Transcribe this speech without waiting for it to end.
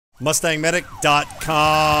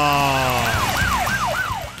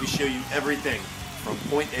MustangMedic.com. We show you everything from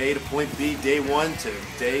point A to point B, day one to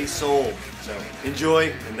day sold. So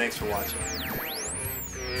enjoy, and thanks for watching.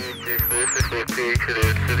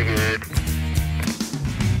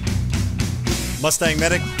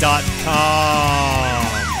 MustangMedic.com.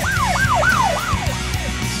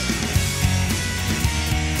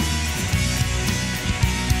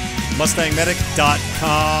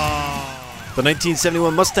 MustangMedic.com. The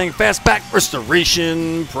 1971 Mustang Fastback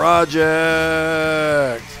Restoration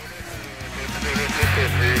Project.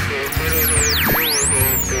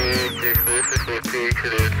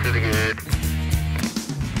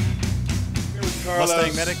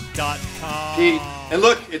 MustangMedic.com. Pete, and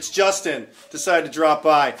look, it's Justin. Decided to drop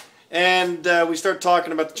by, and we start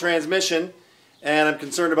talking about the transmission, and I'm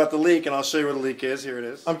concerned about the leak, and I'll show you where the leak is. Here it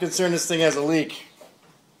is. I'm concerned this thing has a leak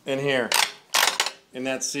in here, in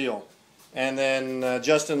that seal. And then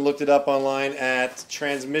Justin looked it up online at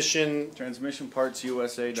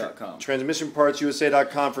TransmissionPartsUSA.com.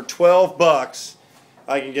 TransmissionPartsUSA.com for $12.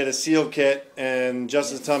 I can get a seal kit, and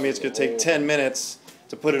Justin's telling me it's going to take 10 minutes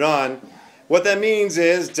to put it on. What that means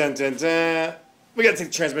is, dun, dun, dun, we got to take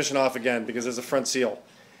the transmission off again because there's a front seal.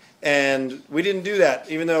 And we didn't do that,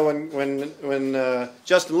 even though when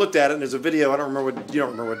Justin looked at it, and there's a video. I don't remember what, you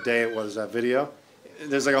don't remember what day it was, that video.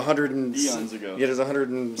 There's like 100 and eons ago. Yeah, there's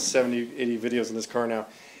 170, 80 videos in this car now.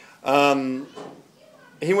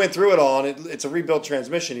 He went through it all, and it's a rebuilt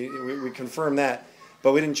transmission. We confirmed that,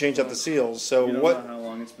 but we didn't change up the seals. So you don't what? know how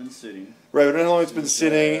long it's been sitting. Right, we don't know how long it's been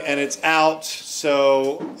sitting, and it's out.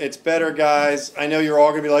 So it's better, guys. I know you're all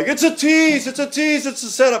gonna be like, "It's a tease! It's a tease! It's a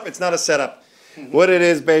setup!" It's not a setup. What it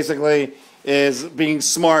is basically is being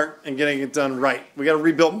smart and getting it done right. We got a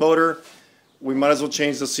rebuilt motor. We might as well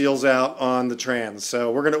change the seals out on the trans.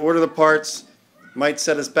 So we're going to order the parts. Might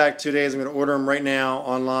set us back 2 days. I'm going to order them right now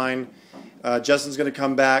online. Justin's going to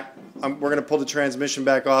come back. We're going to pull the transmission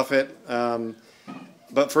back off it.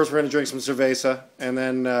 But first we're going to drink some cerveza. And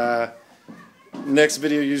then next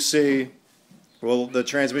video you see, well, the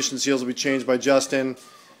transmission seals will be changed by Justin.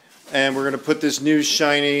 And we're going to put this new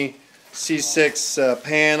shiny C6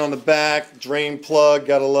 pan on the back. Drain plug.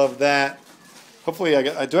 Got to love that. Hopefully,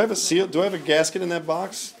 do I have a seal? Do I have a gasket in that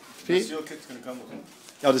box, Pete? The seal kit's going to come with one.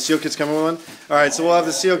 Oh, the seal kit's coming with one? All right, so we'll have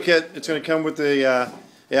the seal kit. It's going to come with the, yeah,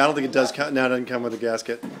 I don't think it does come, no, it doesn't come with a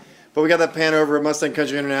gasket. But we got that pan over at Mustang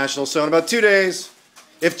Country International. So in about 2 days,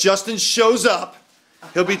 if Justin shows up,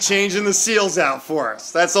 he'll be changing the seals out for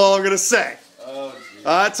us. That's all I'm going to say. Oh,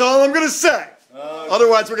 that's all I'm going to say. Oh,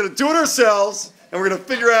 otherwise, we're going to do it ourselves, and we're going to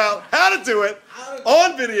figure out how to do it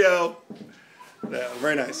on video. Yeah,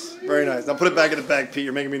 very nice. Very nice. Now put it back in the bag, Pete.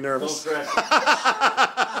 You're making me nervous. All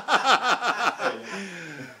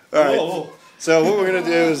right. Whoa. So what we're gonna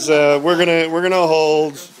do is we're gonna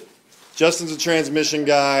hold. Justin's a transmission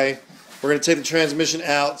guy. We're gonna take the transmission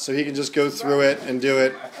out so he can just go through it and do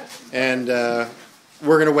it. And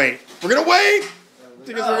we're gonna wait. We're gonna wait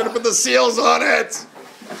because we're gonna put the seals on it.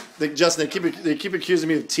 Justin, they keep accusing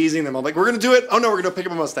me of teasing them. I'm like, we're gonna do it. Oh no, we're gonna pick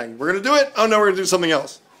up a Mustang. We're gonna do it. Oh no, we're gonna do something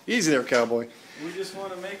else. Easy there, cowboy. We just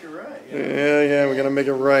want to make it right. Yeah, we're gonna make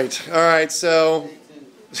it right. All right, so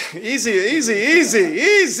easy. Jeez,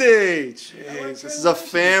 this is a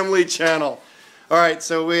family channel. All right,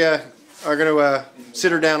 so we are gonna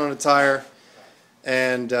sit her down on a tire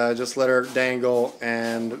and just let her dangle.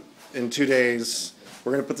 And in 2 days,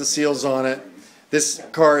 we're gonna put the seals on it. This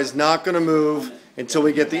car is not gonna move until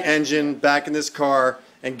we get the engine back in this car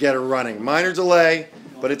and get her running. Minor delay.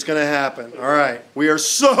 But it's going to happen. All right. We are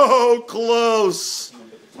so close.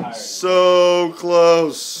 So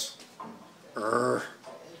close. Yeah,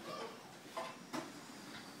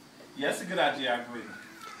 that's a good idea, I agree.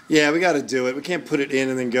 Yeah, we got to do it. We can't put it in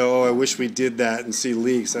and then go, oh, I wish we did that and see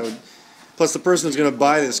leaks. That would. Plus, the person who's going to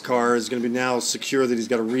buy this car is going to be now secure that he's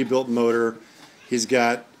got a rebuilt motor. He's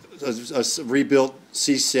got a rebuilt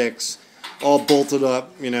C6, all bolted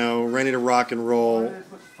up, you know, ready to rock and roll.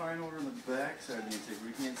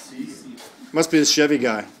 Must be the Chevy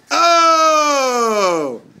guy.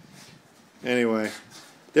 Oh! Anyway,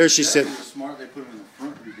 there she sits. Smart, they put them in the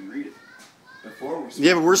front where you can read it.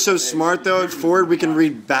 Yeah, but we're so smart though. At Ford, we can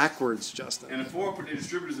read backwards, Justin. And the Ford put the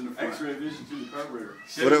distributors in the front. X-ray vision through the carburetor.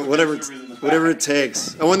 Whatever it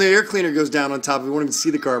takes. And when the air cleaner goes down on top, we won't even see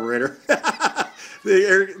the carburetor.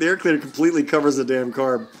 the air cleaner completely covers the damn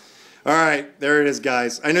carb. All right, there it is,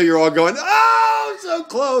 guys. I know you're all going, oh, so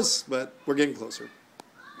close, but we're getting closer.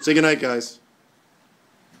 Say goodnight, guys.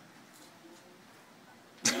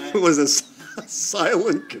 What is this?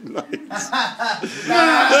 Silent goodnight. Night,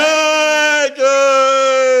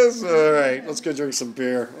 guys. All right, let's go drink some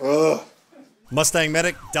beer. Ugh.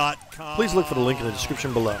 MustangMedic.com. Please look for the link in the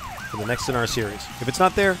description below for the next in our series. If it's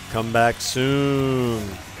not there, come back soon.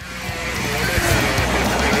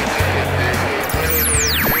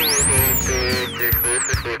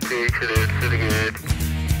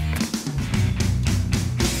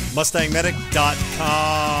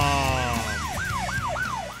 MustangMedic.com.